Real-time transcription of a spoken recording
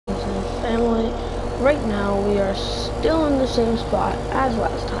right now we are still in the same spot as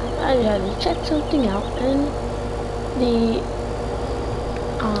last time. I had to check something out in the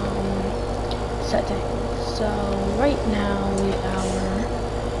settings. So right now we are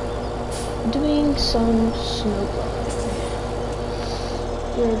doing some snowblowing.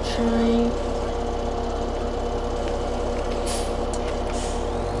 We're trying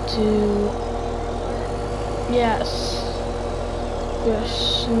to, yes, we're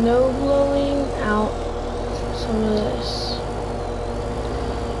snow blowing out some of this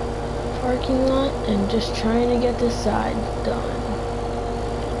parking lot and just trying to get this side done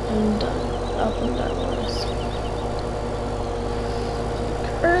and done, up and done with.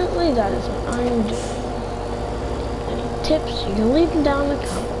 Currently that is what I'm doing. Any tips, you can leave them down in the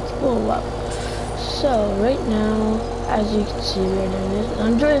comments below. So right now, as you can see, we're doing this.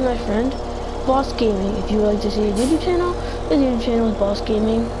 I'm joining my friend, Boss Gaming. If you would like to see his YouTube channel, his YouTube channel is Boss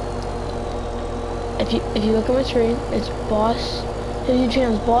Gaming. If you look at my screen, it's Boss. His YouTube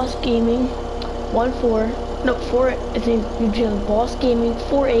channel is Boss Gaming 4. It's his YouTube channel is Boss Gaming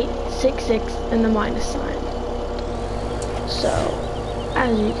 4866 and the minus sign. So,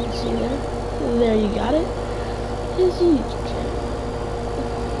 as you can see there you got it. His YouTube channel.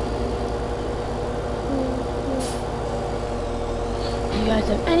 If you guys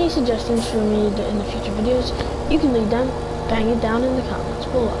have any suggestions for me in the future videos, you can leave them, bang it down in the comments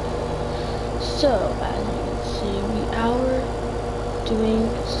below. So, as you can see, we are doing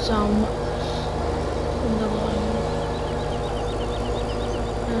some snowblowing,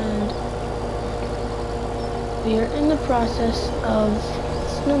 and we are in the process of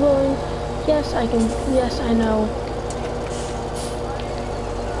snowblowing. Yes, I know.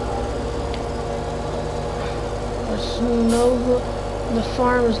 The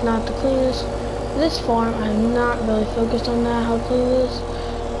farm is not the cleanest. This farm, I'm not really focused on that, how clean it is.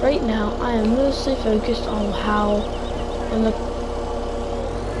 Right now, I am mostly focused on the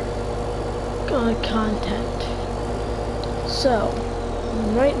content. So,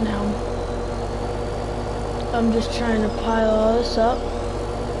 right now, I'm just trying to pile all this up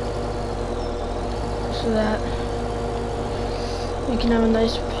so that we can have a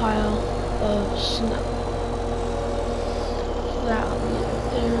nice pile of snow. So that will be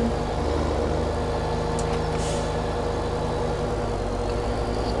right there.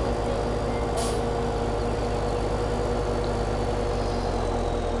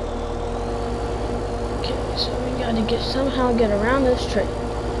 So we gotta somehow get around this tree.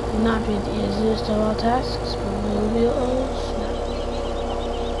 Will not be the easiest of all tasks, but we'll be almost there.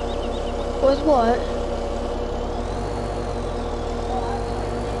 With what?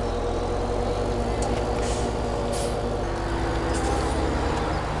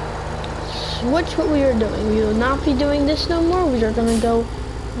 Switch what we are doing. We will not be doing this no more. We are gonna go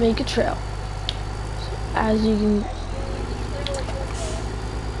make a trail.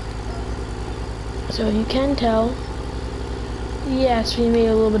 So you can tell, yes, we made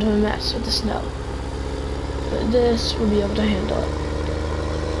a little bit of a mess with the snow, but this will be able to handle it.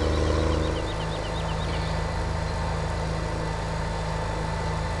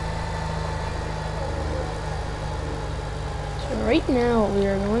 So right now what we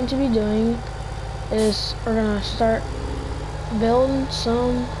are going to be doing is we're going to start building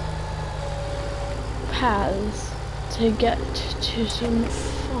some paths to get to some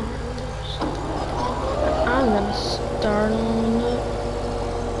farms. I'm gonna start on it.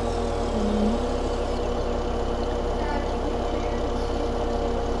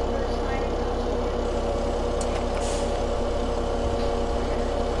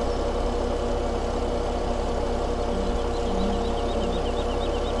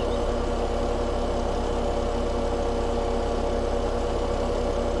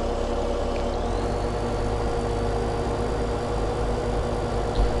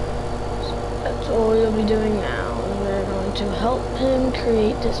 That's what we'll be doing now. We're going to help him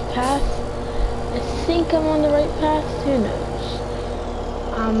create this path. I think I'm on the right path. Who knows?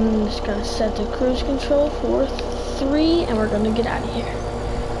 I'm just going to set the cruise control for 3 and we're going to get out of here.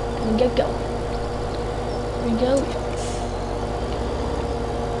 And get going. Here we go.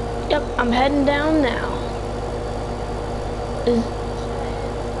 Yep, I'm heading down now.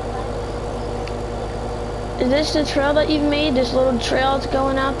 Is this the trail that you've made? This little trail that's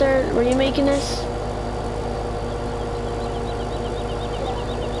going out there? Were you making this?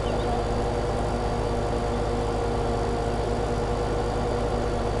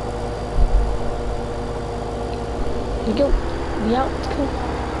 Here we go. Be out. Let's go.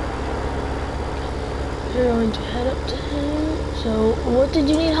 We're going to head up to him. So, what did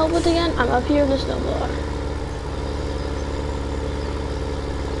you need help with again? I'm up here in the snowblower.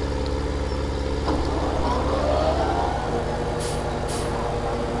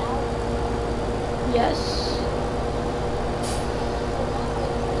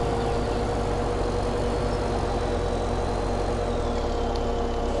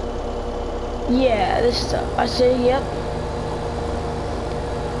 Yeah, this stuff. I say, yep.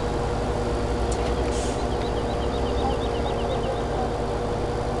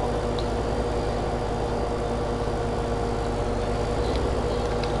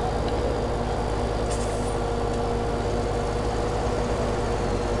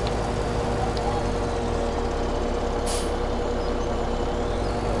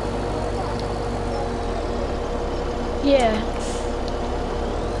 Yeah.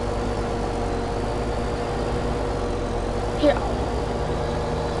 Here.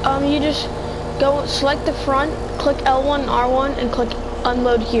 You just go select the front, click L1, R1, and click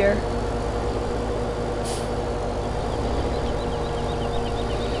unload here.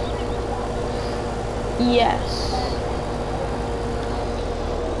 Yes.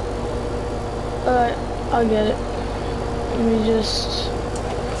 I'll get it. Let me just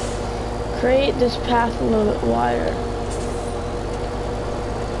create this path a little bit wider.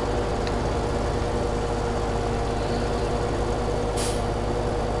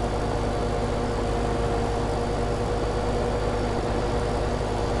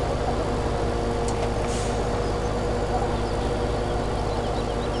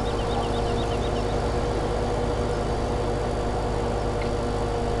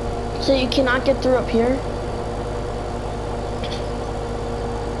 So you cannot get through up here?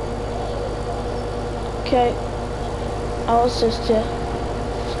 Okay, I'll assist you.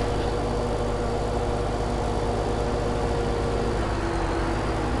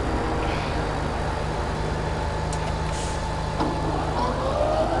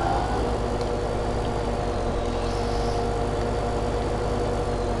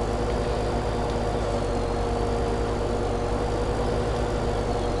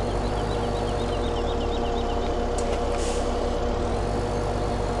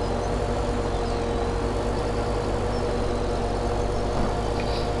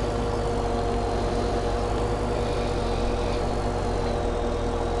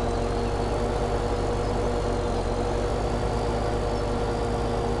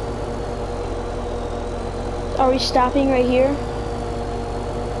 Are we stopping right here?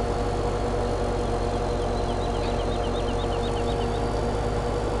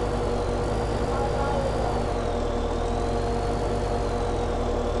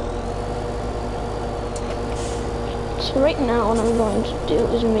 So right now what I'm going to do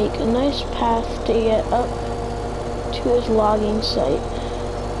is make a nice path to get up to his logging site.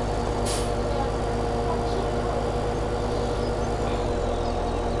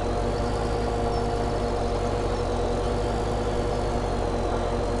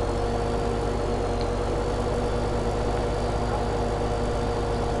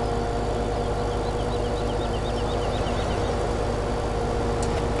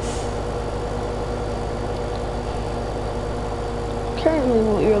 Currently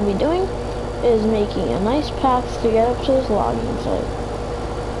what we'll be doing is making a nice path to get up to this logging site.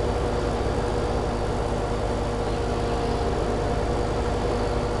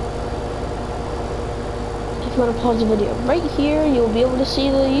 If you want to pause the video right here, you'll be able to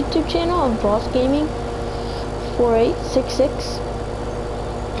see the YouTube channel of Boss Gaming 4866.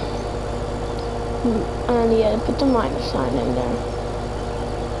 And yeah, put the minus sign in there.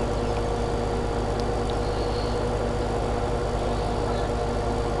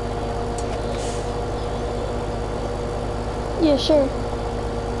 Yeah, sure.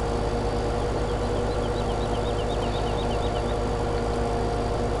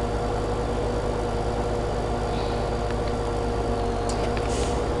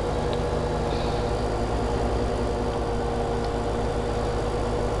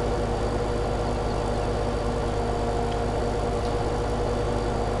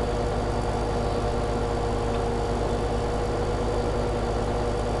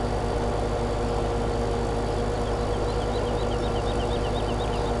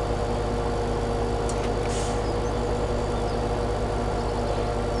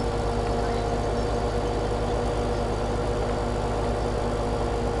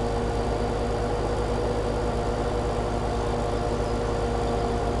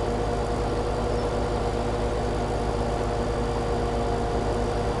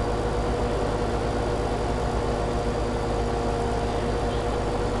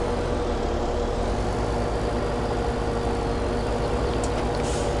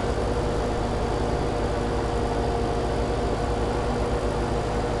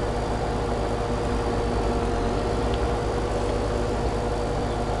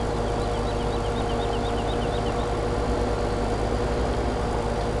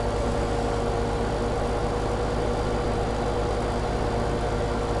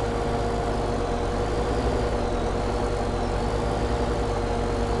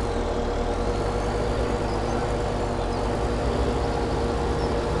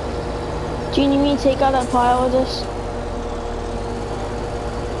 Do you need me to take out that pile of this?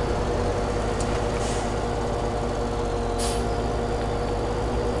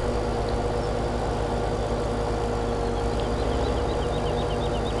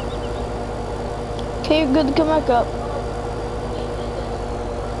 Okay, you're good to come back up.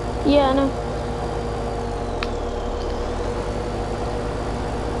 Yeah, I know.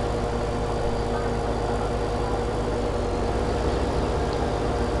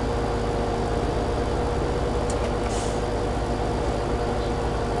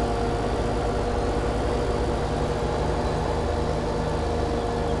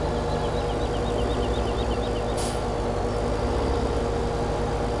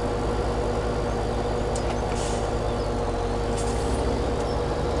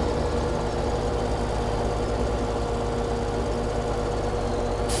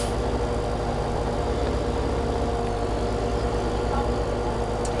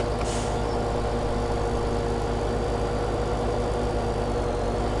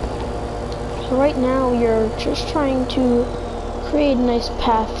 So right now you're just trying to create a nice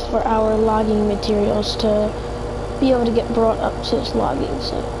path for our logging materials to be able to get brought up to this logging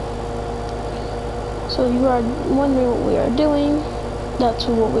site. So if you are wondering what we are doing, that's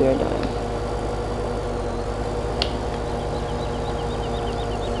what we are doing.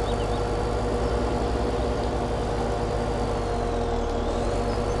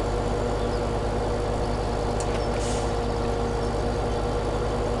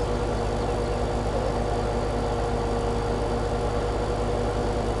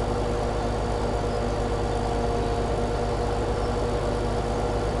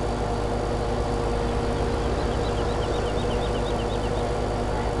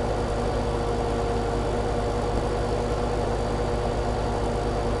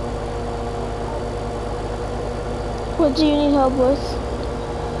 What do you need help with?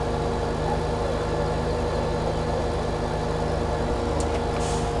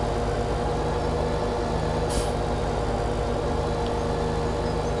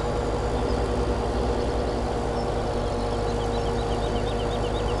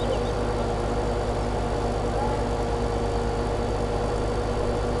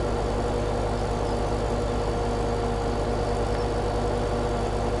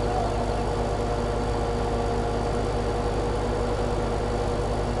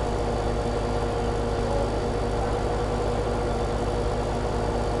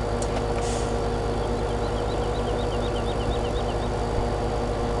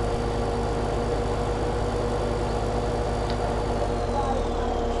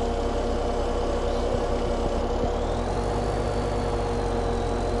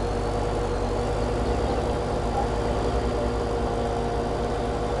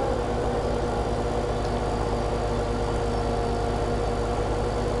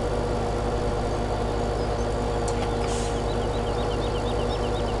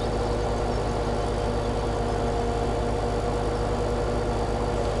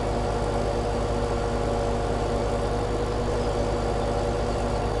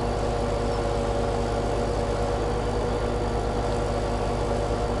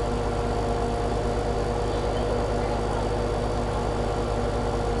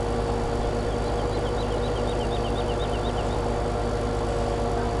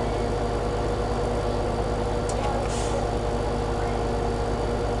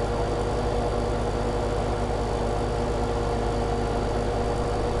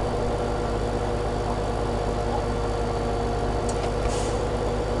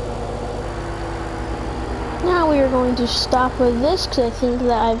 Now we are going to stop with this because I think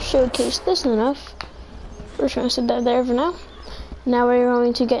that I've showcased this enough. We're just going to set that there for now. Now we're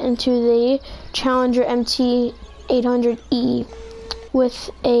going to get into the Challenger MT 800E with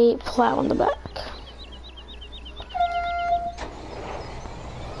a plow on the back.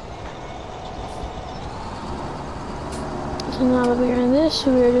 So now that we are in this,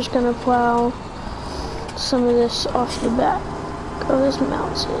 we are just going to plow some of this off the back of this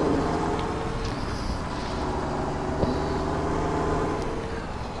mountain.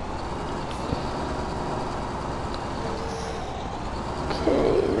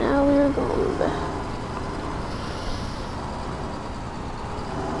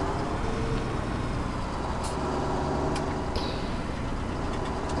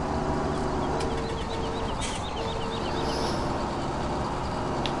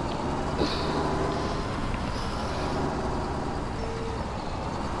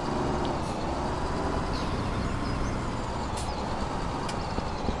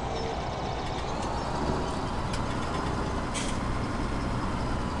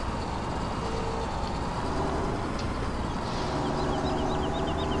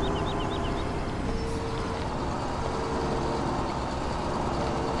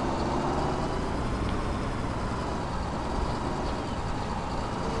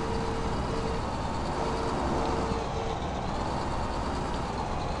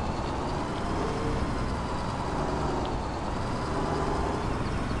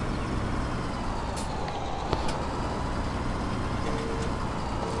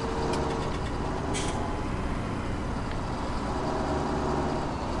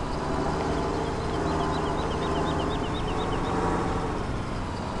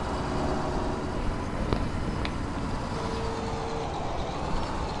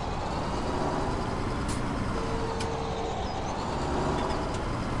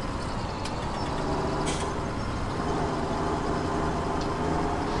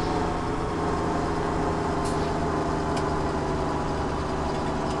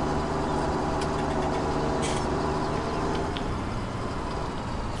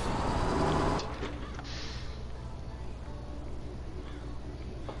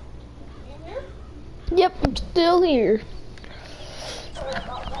 still here.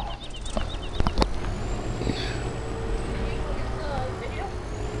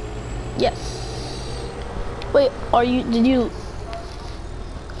 Yes. Wait, did you?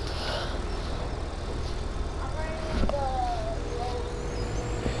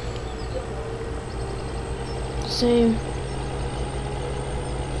 Same.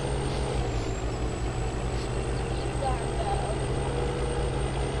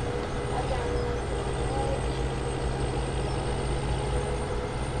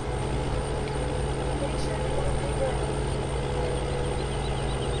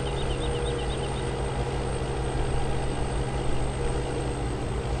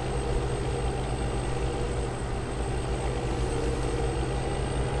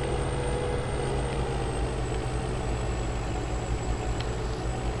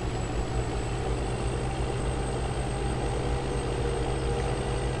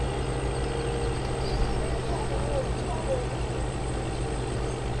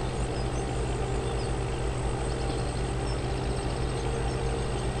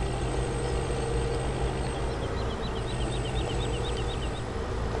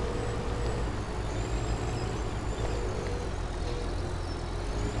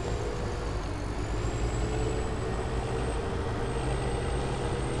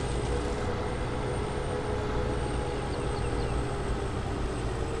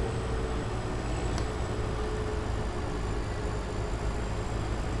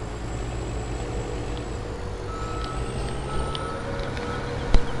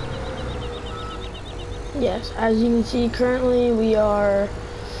 Yes, as you can see, currently we are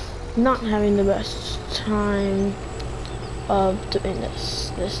not having the best time of doing this.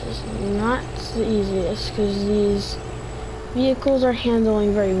 This is not the easiest because these vehicles are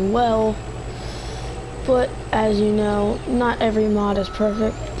handling very well, but as you know, not every mod is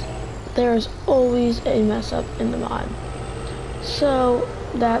perfect. There's always a mess up in the mod. So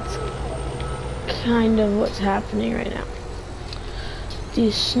that's kind of what's happening right now. The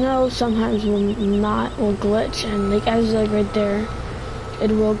snow sometimes will glitch, and like right there,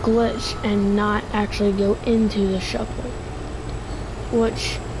 it will glitch and not actually go into the shovel,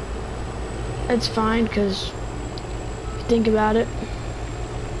 which it's fine because if you think about it,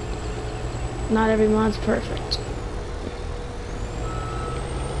 not every mod's perfect.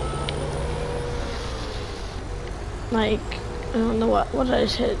 Like, I don't know what did I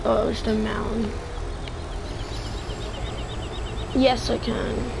just hit? Oh, it was the mound. Yes, I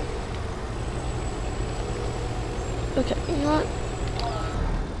can. Okay, you know what?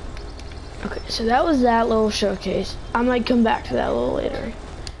 Okay, so that was that little showcase. I might come back to that a little later.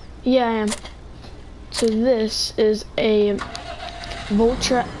 Yeah, I am. So this is a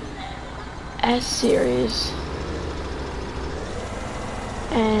Voltra S series.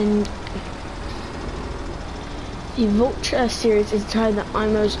 And the Voltra S series is probably the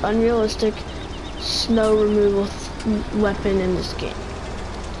most unrealistic snow removal weapon in this game.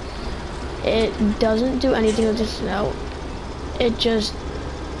 It doesn't do anything with the snow. It just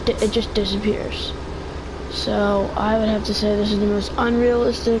disappears. So I would have to say this is the most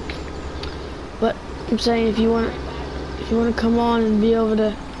unrealistic. But I'm saying if you want to come on and be able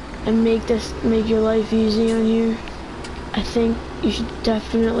to make your life easy on here, I think you should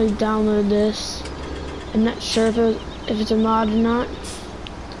definitely download this. I'm not sure if it's a mod or not.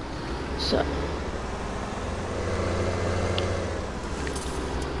 So.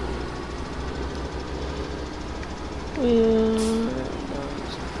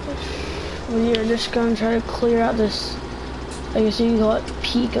 We are just gonna try to clear out this, I guess you can call it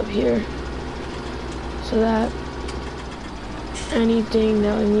peak up here, so that anything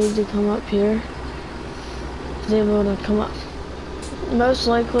that we need to come up here is able to come up. Most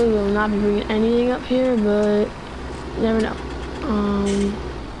likely we will not be bringing anything up here, but you never know.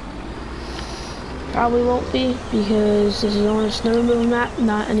 Probably won't be because this is only a snow removal map,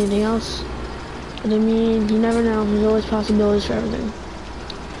 not anything else. But I mean, you never know. There's always possibilities for everything.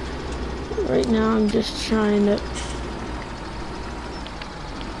 Right now, I'm just trying to.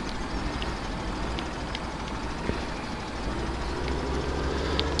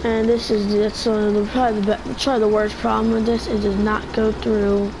 And that's probably the worst problem with this. It does not go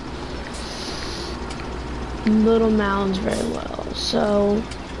through little mounds very well. So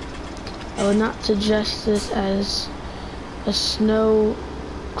I would not suggest this as a snow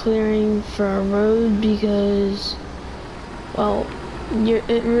clearing for a road because, well,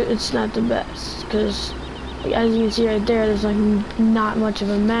 it's not the best because as you can see right there, there's like not much of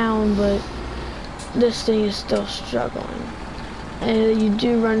a mound, but this thing is still struggling. And you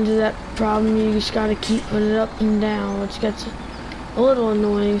do run into that problem, you just gotta keep putting it up and down, which gets a little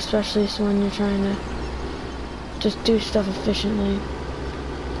annoying, especially when you're trying to just do stuff efficiently.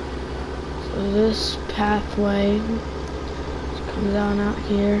 So this pathway just comes down out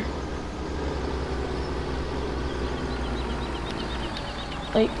here.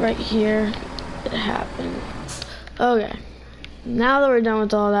 Like right here, it happened. Okay, now that we're done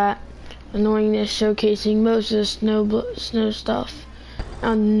with all that annoyingness, showcasing most of the snow stuff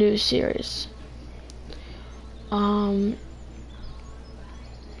on the new series.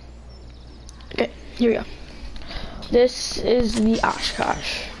 Okay, here we go. This is the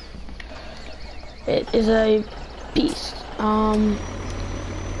Oshkosh. It is a beast.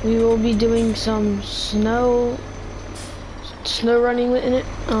 We will be doing some snow running in it.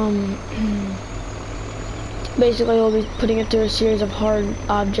 Basically, we'll be putting it through a series of hard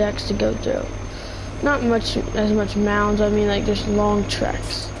objects to go through. Not as much mounds. I mean, like just long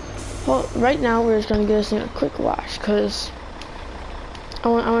treks. Well, right now we're just gonna give this thing a quick wash because I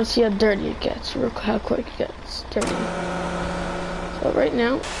want to see how dirty it gets, how quick it gets dirty. So right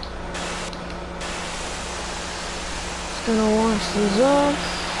now, just gonna wash these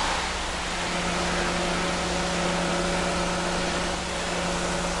off.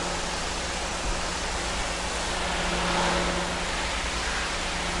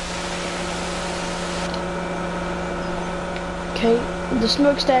 Okay, the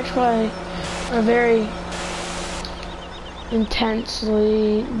smokestacks probably are very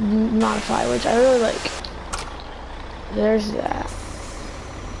intensely modified, which I really like. There's that.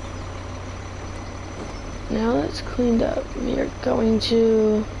 Now that's cleaned up. We are going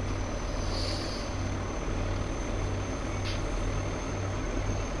to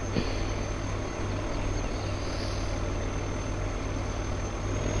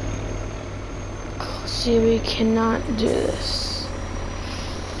see, we cannot do this.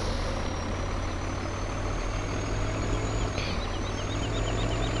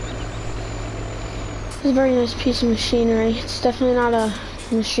 It's a very nice piece of machinery. It's definitely not a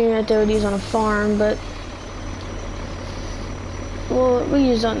machine that they would use on a farm, but well, we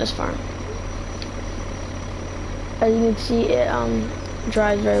use it on this farm. As you can see, it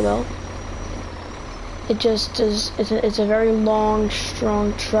drives very well. It just does. It's a very long,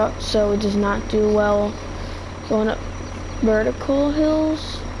 strong truck, so it does not do well going up vertical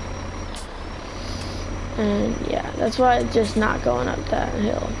hills. And yeah, that's why it's just not going up that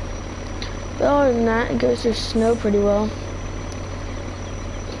hill. But other than that, it goes through snow pretty well.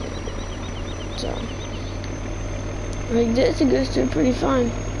 So, like this, it goes through pretty fine.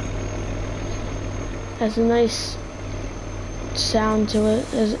 Has a nice sound to it.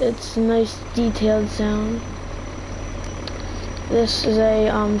 It's a nice detailed sound. This is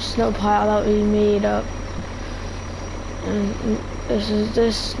a snow pile that we made up. And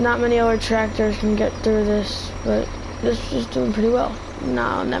this not many other tractors can get through this, but this is doing pretty well.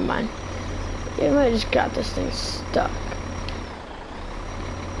 No, never mind. You might have just got this thing stuck.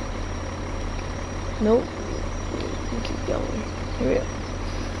 Nope. Keep going. Here we go.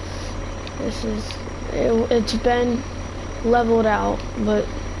 This is it's been leveled out, but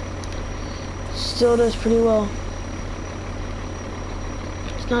still does pretty well.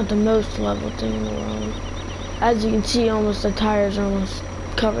 It's not the most leveled thing in the world. As you can see, almost the tires are almost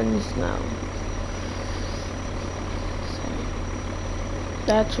covered in snow. So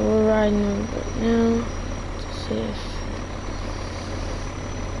that's what we're riding over right now. Let's see if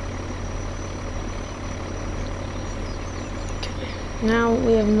now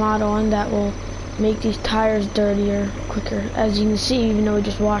we have a mod on that will make these tires dirtier quicker. As you can see, even though we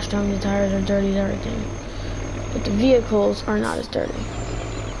just washed them, the tires are dirty and everything. But the vehicles are not as dirty.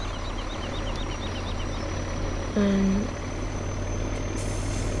 And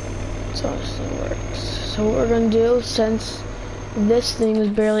so this thing works. So what we're gonna do, since this thing is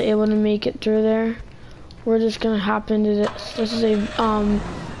barely able to make it through there, we're just gonna hop into this. This is a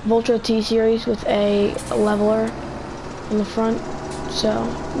Voltra T series with a leveler in the front. So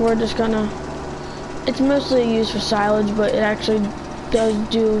we're just gonna, it's mostly used for silage, but it actually does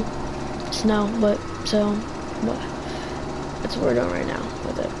do snow, but that's what we're doing right now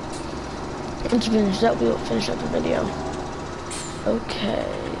with it. Once we finish that, we will finish up the video. Okay,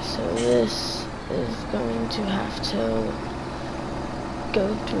 so this is going to have to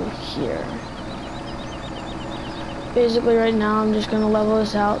go through here. Basically right now I'm just going to level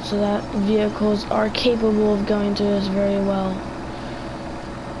this out so that vehicles are capable of going through this very well.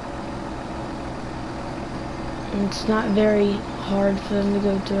 And it's not very hard for them to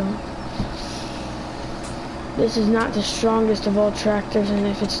go through. This is not the strongest of all tractors, and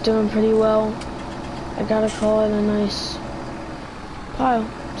if it's doing pretty well, I gotta call it a nice pile.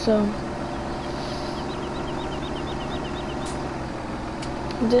 So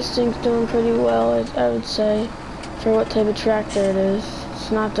this thing's doing pretty well, I would say. for what type of tractor it is.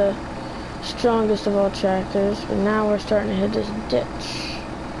 It's not the strongest of all tractors, but now we're starting to hit this ditch.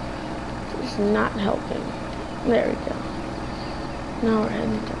 It's not helping. There we go. Now we're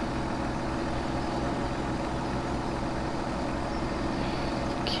heading down.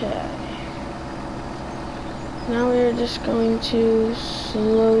 Okay. Now we're just going to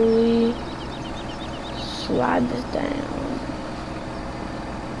slowly slide this down.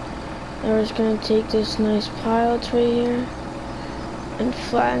 Now we're just going to take this nice pile right here and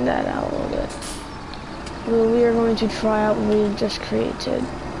flatten that out a little bit. We are going to try out what we just created.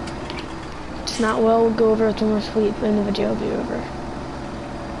 If it's not well, we'll go over it when we're asleep and the video will be over.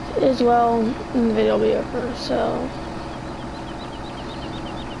 If it is well, then the video will be over. So,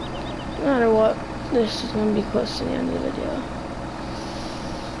 no matter what, this is going to be close to the end of the video.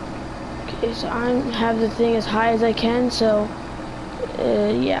 Okay, so I have the thing as high as I can, so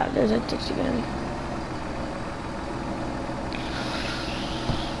yeah, there's that ditch again.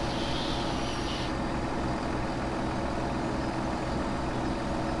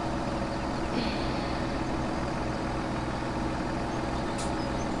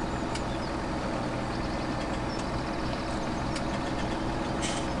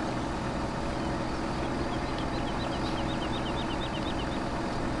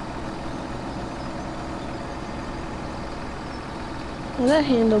 Well, that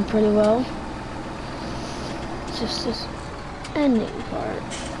handled pretty well. It's just this ending part.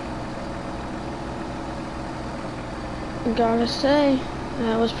 Gotta say,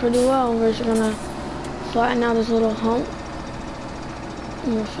 that was pretty well. We're just gonna flatten out this little hump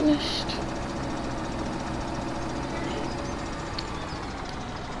and we're finished.